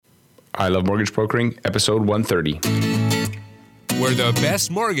I Love Mortgage Brokering, episode 130. Where the best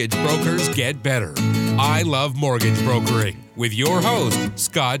mortgage brokers get better. I Love Mortgage Brokering with your host,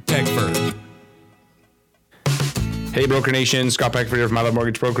 Scott Peckford. Hey, Broker Nation, Scott Peckford here from I Love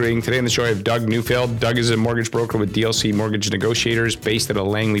Mortgage Brokering. Today on the show I have Doug Neufeld. Doug is a mortgage broker with DLC Mortgage Negotiators based out of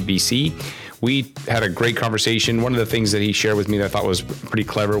Langley, BC. We had a great conversation. One of the things that he shared with me that I thought was pretty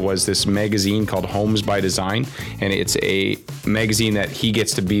clever was this magazine called Homes by Design. And it's a magazine that he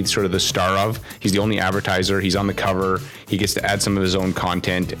gets to be sort of the star of. He's the only advertiser. He's on the cover. He gets to add some of his own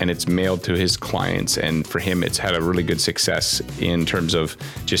content and it's mailed to his clients. And for him, it's had a really good success in terms of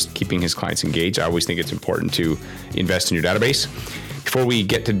just keeping his clients engaged. I always think it's important to invest in your database. Before we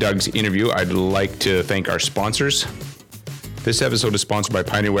get to Doug's interview, I'd like to thank our sponsors. This episode is sponsored by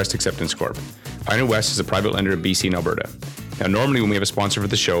Pioneer West Acceptance Corp. Pioneer West is a private lender in BC and Alberta. Now, normally when we have a sponsor for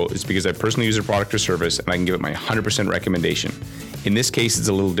the show, it's because I personally use their product or service and I can give it my 100% recommendation. In this case, it's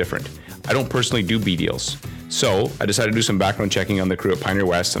a little different. I don't personally do B deals. So I decided to do some background checking on the crew at Pioneer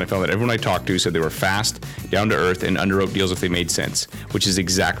West, and I found that everyone I talked to said they were fast, down to earth, and underwrote deals if they made sense, which is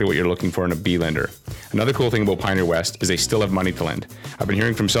exactly what you're looking for in a B lender. Another cool thing about Pioneer West is they still have money to lend. I've been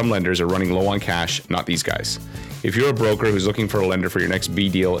hearing from some lenders are running low on cash, not these guys. If you're a broker who's looking for a lender for your next B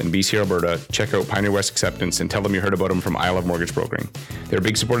deal in BC or Alberta, check out Pioneer West Acceptance and tell them you heard about them from I Love Mortgage Brokering. They're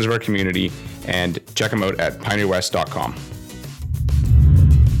big supporters of our community, and check them out at pioneerwest.com.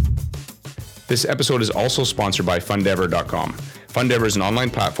 This episode is also sponsored by Fundever.com. Fundever is an online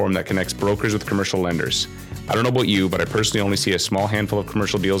platform that connects brokers with commercial lenders. I don't know about you, but I personally only see a small handful of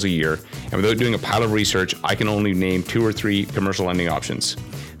commercial deals a year, and without doing a pile of research, I can only name 2 or 3 commercial lending options.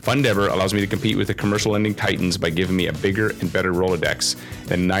 Fundever allows me to compete with the commercial lending titans by giving me a bigger and better Rolodex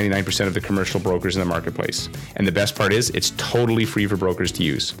than 99% of the commercial brokers in the marketplace. And the best part is, it's totally free for brokers to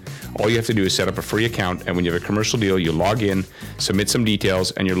use. All you have to do is set up a free account, and when you have a commercial deal, you log in, submit some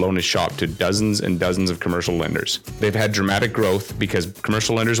details, and your loan is shopped to dozens and dozens of commercial lenders. They've had dramatic growth because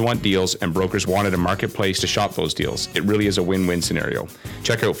commercial lenders want deals and brokers wanted a marketplace to shop those deals. It really is a win-win scenario.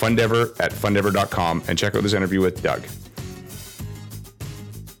 Check out Fundever at fundever.com and check out this interview with Doug.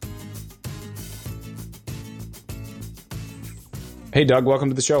 Hey, Doug, welcome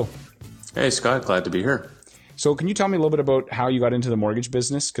to the show. Hey, Scott, glad to be here. So can you tell me a little bit about how you got into the mortgage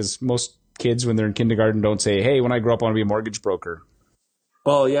business? Because most kids, when they're in kindergarten, don't say, hey, when I grow up, I want to be a mortgage broker.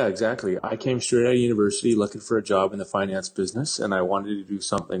 Well, yeah, exactly. I came straight out of university looking for a job in the finance business, and I wanted to do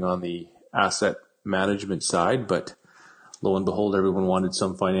something on the asset management side, but lo and behold, everyone wanted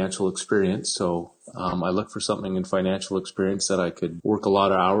some financial experience. So I looked for something in financial experience that I could work a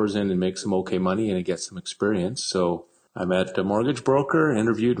lot of hours in and make some okay money and get some experience. So I met a mortgage broker,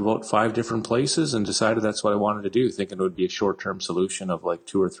 interviewed about 5 different places, and decided that's what I wanted to do, thinking it would be a short-term solution of like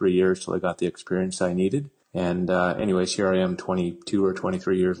 2 or 3 years till I got the experience I needed. And anyways, here I am 22 or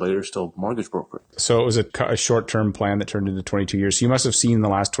 23 years later, still mortgage broker. So it was a short-term plan that turned into 22 years. So you must have seen in the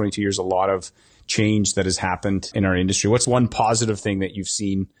last 22 years a lot of change that has happened in our industry. What's one positive thing that you've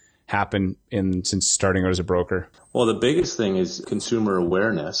seen happen since starting out as a broker? Well, the biggest thing is consumer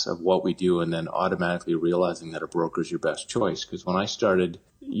awareness of what we do and then automatically realizing that a broker is your best choice. Because when I started,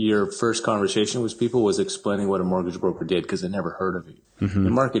 your first conversation with people was explaining what a mortgage broker did because they never heard of it. Mm-hmm. The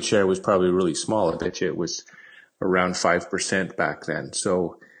market share was probably really small. I bet you it was around 5% back then.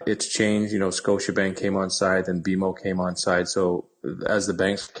 So it's changed. You know, Scotiabank came on side, then BMO came on side. So as the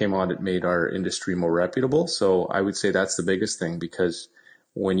banks came on, it made our industry more reputable. So I would say that's the biggest thing, because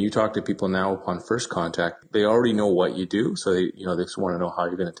when you talk to people now upon first contact, they already know what you do. So they just want to know how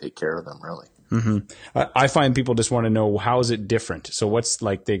you're going to take care of them, really. Mm-hmm. I find people just want to know, how is it different? So what's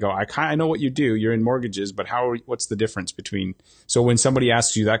like, they go, I know what you do. You're in mortgages, but what's the difference between? So when somebody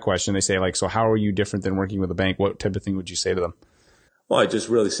asks you that question, they say like, so how are you different than working with a bank? What type of thing would you say to them? Well, it's just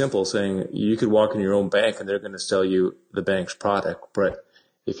really simple, saying you could walk in your own bank and they're going to sell you the bank's product. But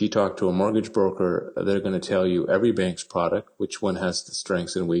if you talk to a mortgage broker, they're going to tell you every bank's product, which one has the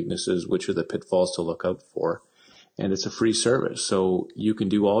strengths and weaknesses, which are the pitfalls to look out for. And it's a free service. So you can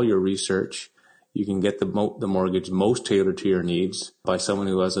do all your research. You can get the mortgage most tailored to your needs by someone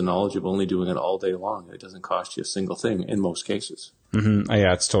who has the knowledge of only doing it all day long. It doesn't cost you a single thing in most cases. Mm-hmm.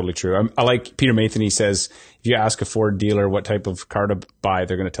 Yeah, it's totally true. I like Peter Mathan. He says, if you ask a Ford dealer what type of car to buy,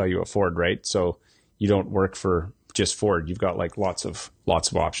 they're going to tell you a Ford, right? So you don't work for just Ford. You've got like lots of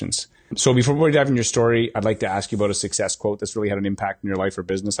options. So before we dive into your story, I'd like to ask you about a success quote that's really had an impact in your life or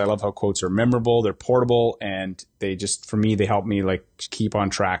business. I love how quotes are memorable, they're portable, and they just, for me, they help me like keep on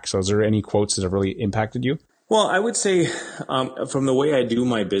track. So is there any quotes that have really impacted you? Well, I would say from the way I do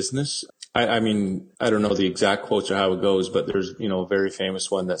my business, I mean, I don't know the exact quotes or how it goes, but there's, a very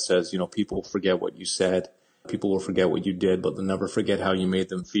famous one that says, people forget what you said, people will forget what you did, but they'll never forget how you made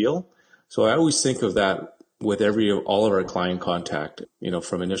them feel. So I always think of that with all of our client contact,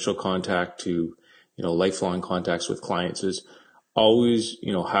 from initial contact to, lifelong contacts with clients is always,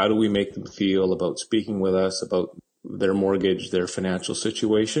 how do we make them feel about speaking with us, about their mortgage, their financial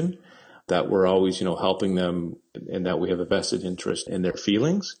situation, that we're always, helping them and that we have a vested interest in their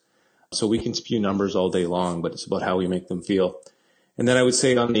feelings. So we can spew numbers all day long, but it's about how we make them feel. And then I would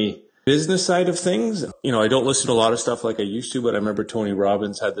say on the business side of things, I don't listen to a lot of stuff like I used to, but I remember Tony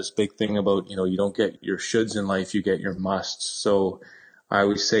Robbins had this big thing about, you don't get your shoulds in life, you get your musts. So I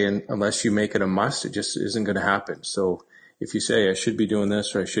always say, unless you make it a must, it just isn't going to happen. So if you say, I should be doing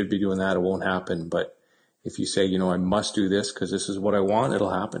this or I should be doing that, it won't happen. But if you say, I must do this because this is what I want, it'll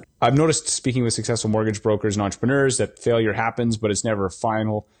happen. I've noticed speaking with successful mortgage brokers and entrepreneurs that failure happens, but it's never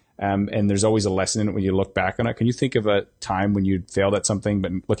final. And there's always a lesson in it when you look back on it. Can you think of a time when you failed at something,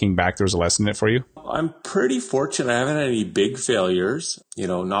 but looking back, there was a lesson in it for you? I'm pretty fortunate. I haven't had any big failures,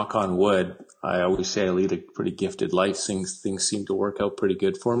 knock on wood. I always say I lead a pretty gifted life. Things seem to work out pretty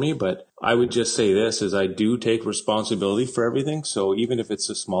good for me, but I would just say this is I do take responsibility for everything. So even if it's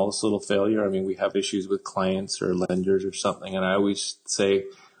the smallest little failure, we have issues with clients or lenders or something. And I always say,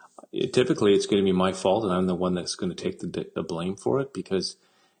 typically it's going to be my fault and I'm the one that's going to take the blame for it, because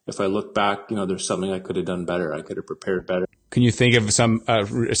if I look back, there's something I could have done better. I could have prepared better. Can you think of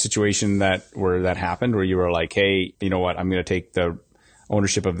a situation where that happened, where you were like, hey, you know what, I'm going to take the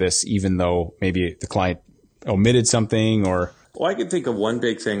ownership of this, even though maybe the client omitted something or... Well, I can think of one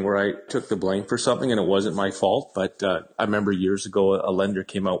big thing where I took the blame for something and it wasn't my fault. But I remember years ago, a lender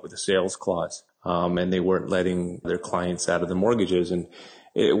came out with a sales clause and they weren't letting their clients out of the mortgages. And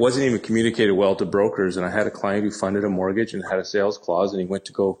it wasn't even communicated well to brokers. And I had a client who funded a mortgage and had a sales clause, and he went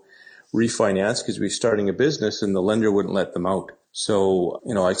to go refinance because he was starting a business and the lender wouldn't let them out. So,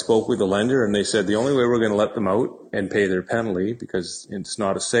 I spoke with the lender and they said the only way we're going to let them out and pay their penalty, because it's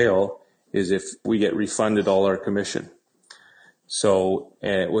not a sale, is if we get refunded all our commission. So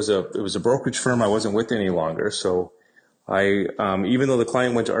it was a brokerage firm I wasn't with any longer. So I, even though the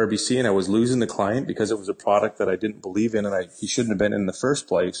client went to RBC and I was losing the client because it was a product that I didn't believe in and he shouldn't have been in the first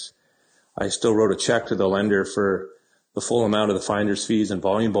place, I still wrote a check to the lender for the full amount of the finder's fees and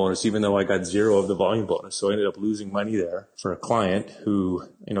volume bonus, even though I got zero of the volume bonus. So I ended up losing money there for a client who,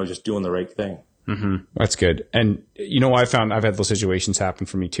 just doing the right thing. Mm-hmm. That's good. And, I've had those situations happen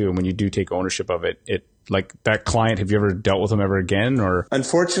for me too. And when you do take ownership of it, like that client, have you ever dealt with them ever again? Or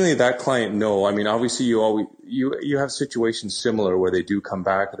unfortunately, that client, no. Obviously you have situations similar where they do come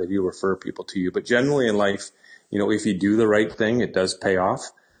back or they do refer people to you. But generally in life, if you do the right thing, it does pay off.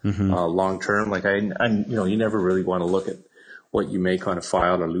 Mm-hmm. Long term. Like you never really want to look at what you make on a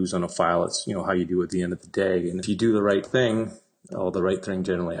file or lose on a file. It's, how you do at the end of the day. And if you do the right thing, the right thing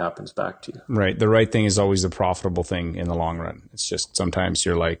generally happens back to you. Right. The right thing is always the profitable thing in the long run. It's just sometimes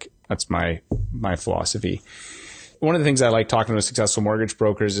you're like, that's my philosophy. One of the things I like talking to successful mortgage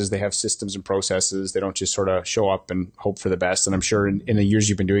brokers is they have systems and processes. They don't just sort of show up and hope for the best. And I'm sure in the years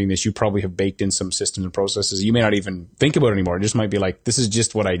you've been doing this, you probably have baked in some systems and processes you may not even think about anymore. It just might be like, this is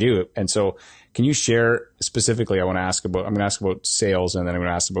just what I do. And so can you share specifically, I'm going to ask about sales, and then I'm going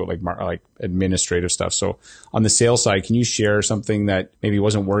to ask about like administrative stuff. So on the sales side, can you share something that maybe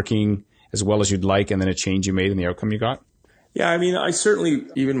wasn't working as well as you'd like, and then a change you made and the outcome you got? Yeah, I certainly,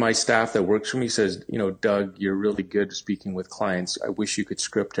 even my staff that works for me says, Doug, you're really good speaking with clients. I wish you could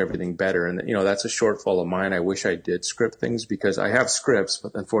script everything better. And, that's a shortfall of mine. I wish I did script things, because I have scripts,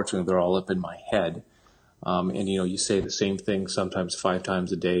 but unfortunately they're all up in my head. And, you say the same thing sometimes 5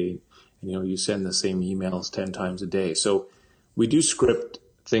 times a day. And, you send the same emails 10 times a day. So we do script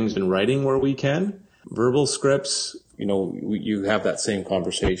things in writing where we can. Verbal scripts, you have that same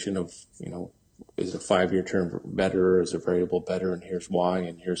conversation of, is a 5-year term better, or is a variable better, and here's why,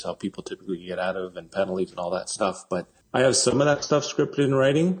 and here's how people typically get out of, and penalties and all that stuff. But I have some of that stuff scripted in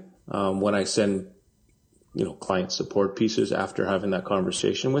writing when I send, client support pieces after having that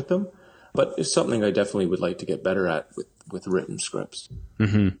conversation with them. But it's something I definitely would like to get better at with written scripts.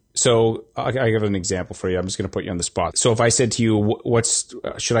 Mm-hmm. So I have an example for you. I'm just going to put you on the spot. So if I said to you,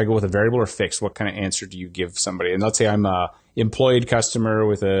 should I go with a variable or fixed? What kind of answer do you give somebody? And let's say I'm a employed customer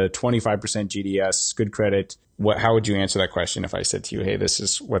with a 25% GDS, good credit. How would you answer that question if I said to you, hey,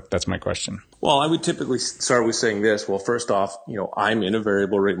 that's my question? Well, I would typically start with saying this. Well, first off, I'm in a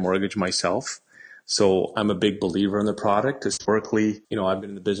variable rate mortgage myself. So I'm a big believer in the product. Historically, I've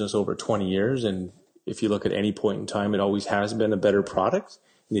been in the business over 20 years. And if you look at any point in time, it always has been a better product.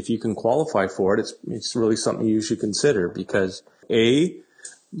 And if you can qualify for it, it's really something you should consider, because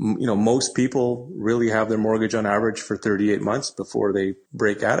most people really have their mortgage on average for 38 months before they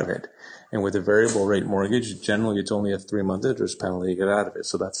break out of it. And with a variable rate mortgage, generally it's only a 3-month interest penalty to get out of it.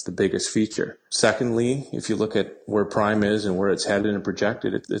 So that's the biggest feature. Secondly, if you look at where prime is and where it's headed and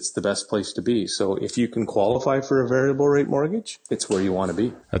projected, it's the best place to be. So if you can qualify for a variable rate mortgage, it's where you want to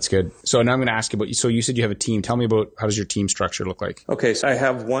be. That's good. So now I'm going to ask you about, so you said you have a team. Tell me about, how does your team structure look like? Okay. So I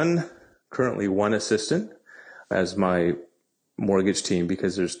have currently one assistant as my mortgage team,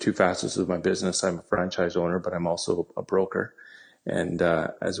 because there's two facets of my business. I'm a franchise owner, but I'm also a broker. And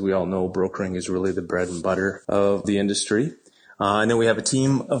as we all know, brokering is really the bread and butter of the industry. And then we have a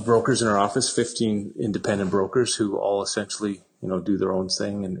team of brokers in our office, 15 independent brokers who all essentially, do their own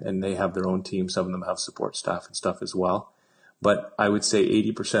thing, and they have their own team. Some of them have support staff and stuff as well. But I would say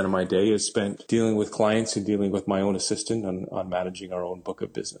 80% of my day is spent dealing with clients and dealing with my own assistant on managing our own book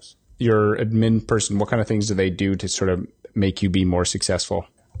of business. Your admin person, what kind of things do they do to sort of make you be more successful?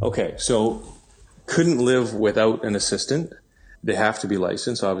 Okay, so couldn't live without an assistant. They have to be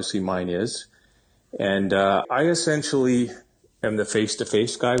licensed. Obviously, mine is. And I essentially am the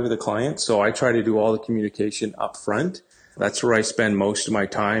face-to-face guy with the client. So I try to do all the communication up front. That's where I spend most of my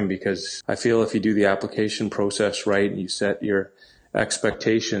time, because I feel if you do the application process right and you set your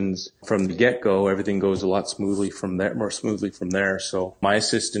expectations from the get-go, everything goes a lot more smoothly from there. So my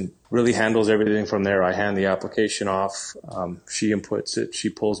assistant really handles everything from there. I hand the application off. She inputs it. She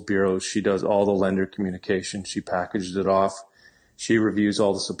pulls bureaus. She does all the lender communication. She packages it off. She reviews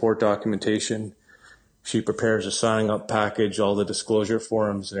all the support documentation. She prepares a signing up package, all the disclosure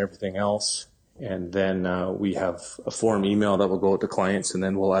forms and everything else. And then we have a form email that will go out to clients, and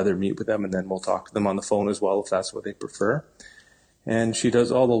then we'll either meet with them and then we'll talk to them on the phone as well if that's what they prefer. And she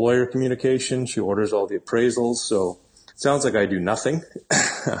does all the lawyer communication. She orders all the appraisals. So it sounds like I do nothing.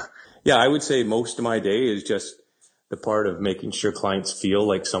 Yeah, I would say most of my day is just the part of making sure clients feel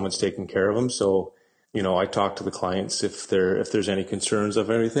like someone's taking care of them. So I talk to the clients if there's any concerns of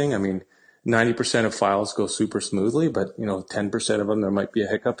anything. I mean, 90% of files go super smoothly, but 10% of them, there might be a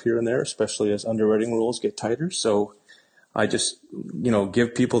hiccup here and there, especially as underwriting rules get tighter. So I just,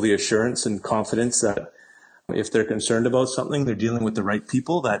 give people the assurance and confidence that if they're concerned about something, they're dealing with the right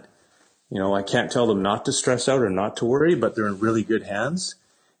people, that, I can't tell them not to stress out or not to worry, but they're in really good hands,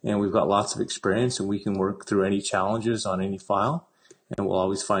 and we've got lots of experience, and we can work through any challenges on any file, and we'll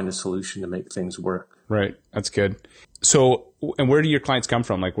always find a solution to make things work. Right. That's good. So, and where do your clients come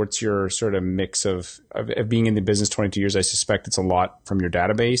from? Like, what's your sort of mix of being in the business 22 years? I suspect it's a lot from your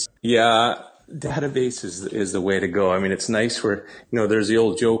database. Yeah. Database is the way to go. I mean, it's nice where, there's the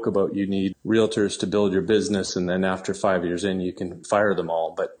old joke about you need realtors to build your business, and then after 5 years in, you can fire them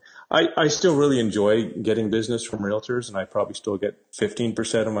all. But I still really enjoy getting business from realtors, and I probably still get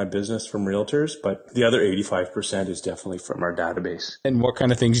 15% of my business from realtors, but the other 85% is definitely from our database. And what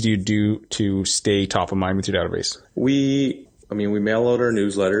kind of things do you do to stay top of mind with your database? We mail out our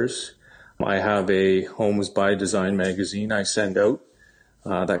newsletters. I have a Homes by Design magazine I send out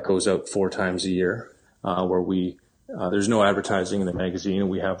that goes out 4 times a year, where there's no advertising in the magazine, and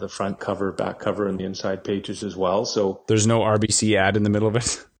we have the front cover, back cover, and the inside pages as well. So there's no RBC ad in the middle of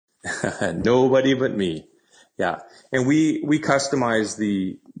it? Nobody but me. Yeah. And we customize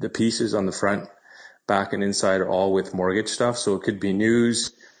the pieces on the front, back, and inside, all with mortgage stuff. So it could be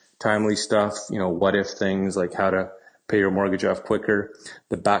news, timely stuff, what if things like how to pay your mortgage off quicker.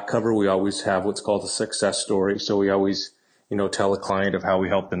 The back cover, we always have what's called a success story. So we always, tell a client of how we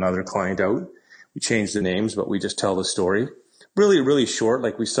helped another client out. We change the names, but we just tell the story. Really, really short,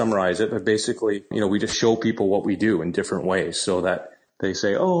 like we summarize it, but basically, we just show people what we do in different ways so that they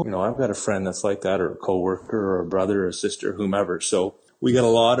say, oh, I've got a friend that's like that, or a coworker, or a brother, or a sister, whomever. So we get a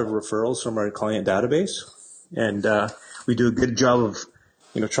lot of referrals from our client database, and we do a good job of,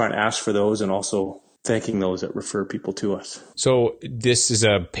 trying to ask for those and also thanking those that refer people to us. So this is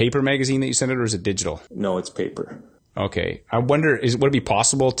a paper magazine that you send out, or is it digital? No, it's paper. Okay. I wonder, would it be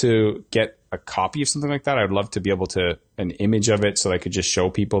possible to get a copy of something like that? I'd love to be able to, an image of it, so I could just show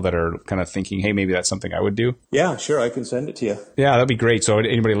people that are kind of thinking, hey, maybe that's something I would do. Yeah, sure. I can send it to you. Yeah, that'd be great. So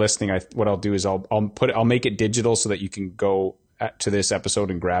anybody listening, what I'll do is I'll make it digital so that you can go to this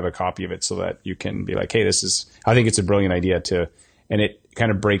episode and grab a copy of it, so that you can be like, hey, I think it's a brilliant idea and it kind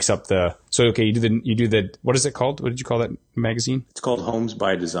of breaks up okay, you do the, what is it called? What did you call that magazine? It's called Homes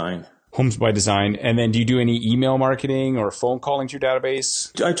by Design. Homes by Design. And then do you do any email marketing or phone calling to your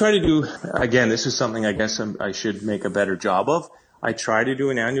database? I try to do, again, this is something I guess I should make a better job of. I try to do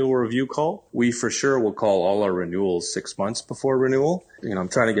an annual review call. We for sure will call all our renewals 6 months before renewal. I'm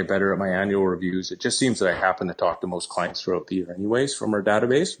trying to get better at my annual reviews. It just seems that I happen to talk to most clients throughout the year anyways from our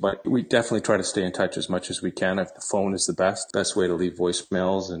database, but we definitely try to stay in touch as much as we can. If the phone is the best way to leave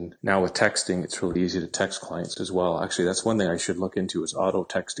voicemails. And now with texting, it's really easy to text clients as well. Actually, that's one thing I should look into is auto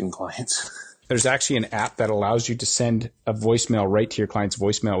texting clients. There's actually an app that allows you to send a voicemail right to your client's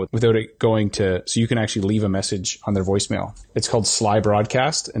voicemail without it going to, so you can actually leave a message on their voicemail. It's called Sly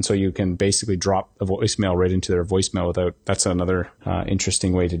Broadcast. And so you can basically drop a voicemail right into their voicemail that's another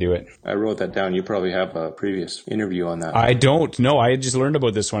interesting way to do it. I wrote that down. You probably have a previous interview on that. I don't know. I just learned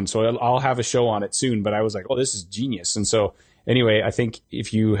about this one. So I'll have a show on it soon, but I was like, oh, this is genius. And so anyway, I think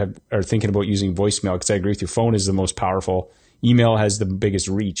if you are thinking about using voicemail, because I agree with you, phone is the most powerful. Email has the biggest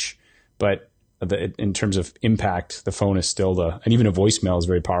reach, but in terms of impact, the phone is still and even a voicemail is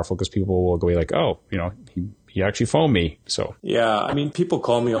very powerful because people will go like, oh, he actually phoned me. So yeah, people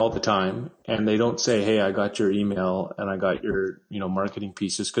call me all the time and they don't say, hey, I got your email and I got your, marketing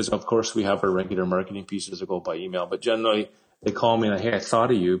pieces. Cause of course we have our regular marketing pieces that go by email, but generally they call me like, hey, I thought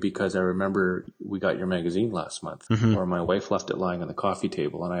of you because I remember we got your magazine last month, or my wife left it lying on the coffee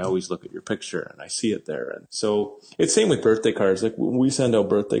table and I always look at your picture and I see it there. And so it's same with birthday cards. Like we send out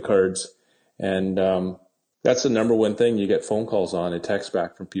birthday cards. And that's the number one thing you get phone calls on and text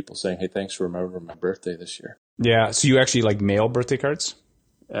back from people saying, hey, thanks for remembering my birthday this year. Yeah. So you actually mail birthday cards?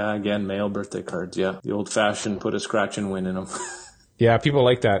 Again, mail birthday cards. Yeah. The old fashioned put a scratch and win in them. Yeah. People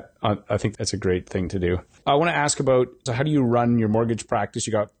like that. I think that's a great thing to do. I want to ask about, so how do you run your mortgage practice?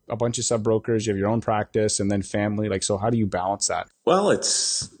 You got a bunch of sub brokers, you have your own practice and then family. So how do you balance that? Well,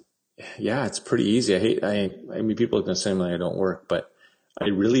 it's pretty easy. People are going to say I don't work, but I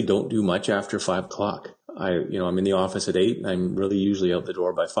really don't do much after 5 o'clock. I'm in the office at 8 and I'm really usually out the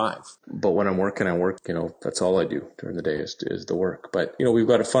door by 5. But when I'm working, I work, that's all I do during the day is the work. But, we've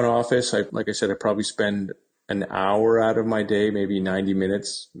got a fun office. Like I said, I probably spend an hour out of my day, maybe 90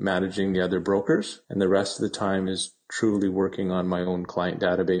 minutes managing the other brokers. And the rest of the time is truly working on my own client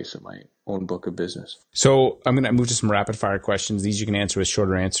database and my own book of business. So I'm going to move to some rapid fire questions. These you can answer with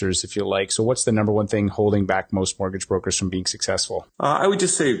shorter answers if you like. So what's the number one thing holding back most mortgage brokers from being successful? I would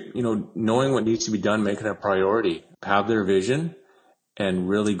just say, knowing what needs to be done, making it a priority, have their vision and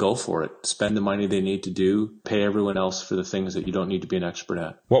really go for it. Spend the money they need to do, pay everyone else for the things that you don't need to be an expert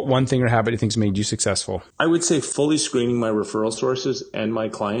at. What one thing or habit do you think's made you successful? I would say fully screening my referral sources and my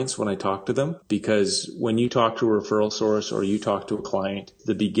clients when I talk to them, because when you talk to a referral source or you talk to a client,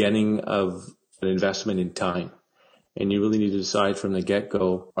 the beginning of an investment in time. And you really need to decide from the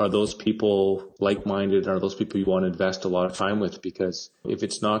get-go, are those people like-minded? Are those people you want to invest a lot of time with? Because if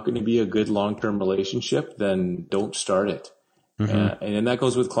it's not going to be a good long-term relationship, then don't start it. And that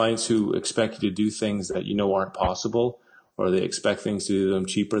goes with clients who expect you to do things that aren't possible, or they expect things to do them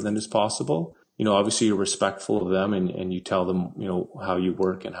cheaper than is possible. Obviously you're respectful of them and you tell them, how you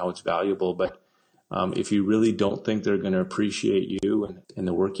work and how it's valuable. But if you really don't think they're going to appreciate you and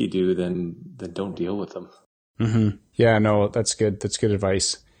the work you do, then don't deal with them. Mm-hmm. Yeah, no, that's good. That's good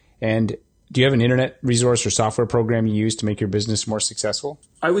advice. And do you have an internet resource or software program you use to make your business more successful?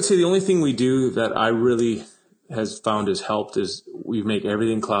 I would say the only thing we do that I really has found has helped is we make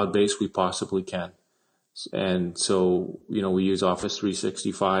everything cloud-based we possibly can. And so, we use Office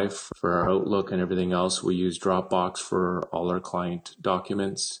 365 for our Outlook and everything else. We use Dropbox for all our client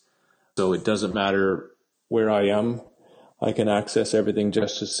documents. So it doesn't matter where I am. I can access everything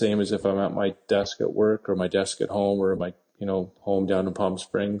just the same as if I'm at my desk at work or my desk at home or my, home down in Palm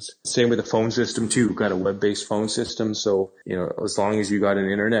Springs. Same with the phone system too. We've got a web-based phone system. So, as long as you got an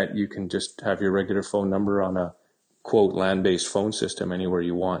internet, you can just have your regular phone number on a quote land-based phone system anywhere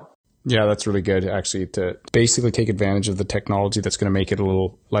you want. Yeah, that's really good actually, to basically take advantage of the technology that's going to make it a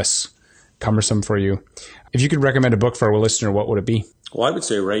little less cumbersome for you. If you could recommend a book for our listener, what would it be? Well, I would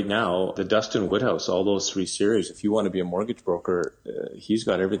say right now, the Dustin Woodhouse, all those 3 series, if you want to be a mortgage broker, he's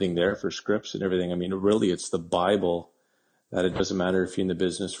got everything there for scripts and everything. Really, it's the Bible that it doesn't matter if you're in the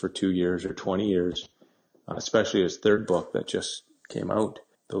business for 2 years or 20 years, especially his 3rd book that just came out.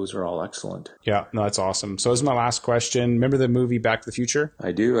 Those are all excellent. Yeah, no, that's awesome. So this is my last question. Remember the movie Back to the Future?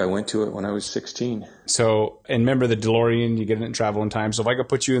 I do. I went to it when I was 16. So, and remember the DeLorean, you get in and travel in time. So if I could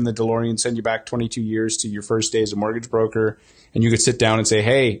put you in the DeLorean, send you back 22 years to your first day as a mortgage broker, and you could sit down and say,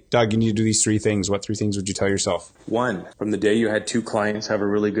 hey, Doug, you need to do these 3 things. What 3 things would you tell yourself? 1, from the day you had 2 clients, have a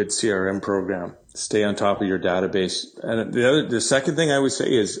really good CRM program. Stay on top of your database. And the second thing I would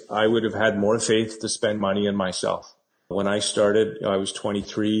say is I would have had more faith to spend money on myself. When I started, I was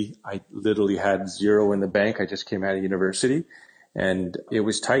 23. I literally had 0 in the bank. I just came out of university. and it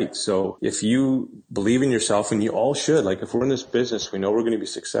was tight. So if you believe in yourself, and you all should, like if we're in this business, we know we're going to be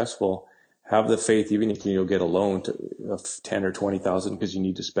successful, have the faith, even if you'll get a loan of 10 or 20,000 because you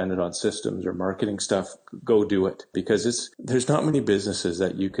need to spend it on systems or marketing stuff, go do it. Because there's not many businesses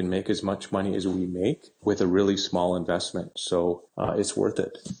that you can make as much money as we make with a really small investment. So it's worth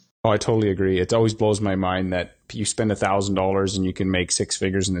it. Oh, I totally agree. It always blows my mind that you spend $1,000 and you can make six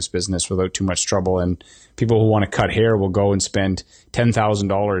figures in this business without too much trouble. And people who want to cut hair will go and spend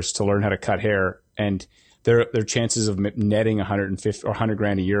 $10,000 to learn how to cut hair, and their chances of netting 150 or 100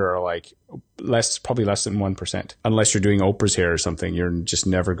 grand a year are like probably less than 1%. Unless you're doing Oprah's hair or something, you're just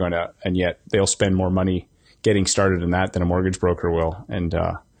never gonna. And yet they'll spend more money getting started in that than a mortgage broker will. And you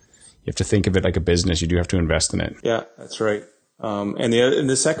have to think of it like a business. You do have to invest in it. Yeah, that's right. And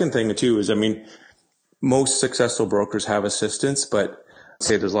the second thing too is, I mean, most successful brokers have assistants, but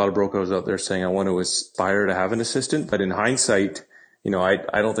say there's a lot of brokers out there saying, I want to aspire to have an assistant. But in hindsight,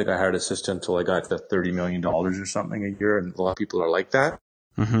 I don't think I hired an assistant until I got to $30 million or something a year. And a lot of people are like that.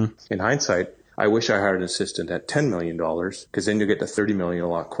 Mm-hmm. In hindsight, I wish I hired an assistant at $10 million, because then you get to 30 million a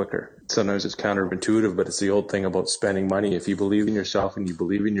lot quicker. Sometimes it's counterintuitive, but it's the old thing about spending money. If you believe in yourself and you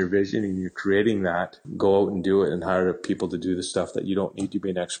believe in your vision and you're creating that, go out and do it and hire people to do the stuff that you don't need to be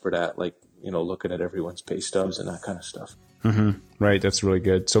an expert at, like, looking at everyone's pay stubs and that kind of stuff. Mm-hmm. Right. That's really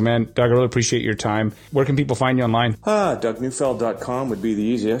good. So, man, Doug, I really appreciate your time. Where can people find you online? DougNeufeld.com would be the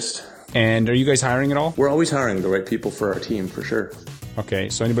easiest. And are you guys hiring at all? We're always hiring the right people for our team, for sure. Okay,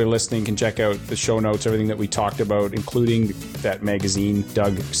 so anybody listening can check out the show notes, everything that we talked about, including that magazine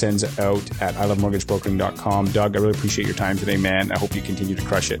Doug sends out at ilovemortgagebrokering.com. Doug, I really appreciate your time today, man. I hope you continue to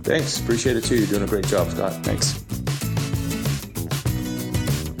crush it. Thanks. Appreciate it too. You're doing a great job, Scott. Thanks.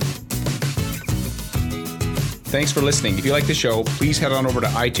 Thanks for listening. If you like the show, please head on over to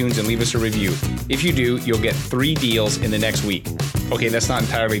iTunes and leave us a review. If you do, you'll get 3 deals in the next week. Okay, that's not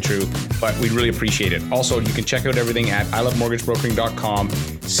entirely true, but we'd really appreciate it. Also, you can check out everything at ilovemortgagebrokering.com.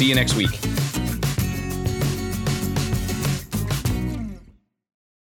 See you next week.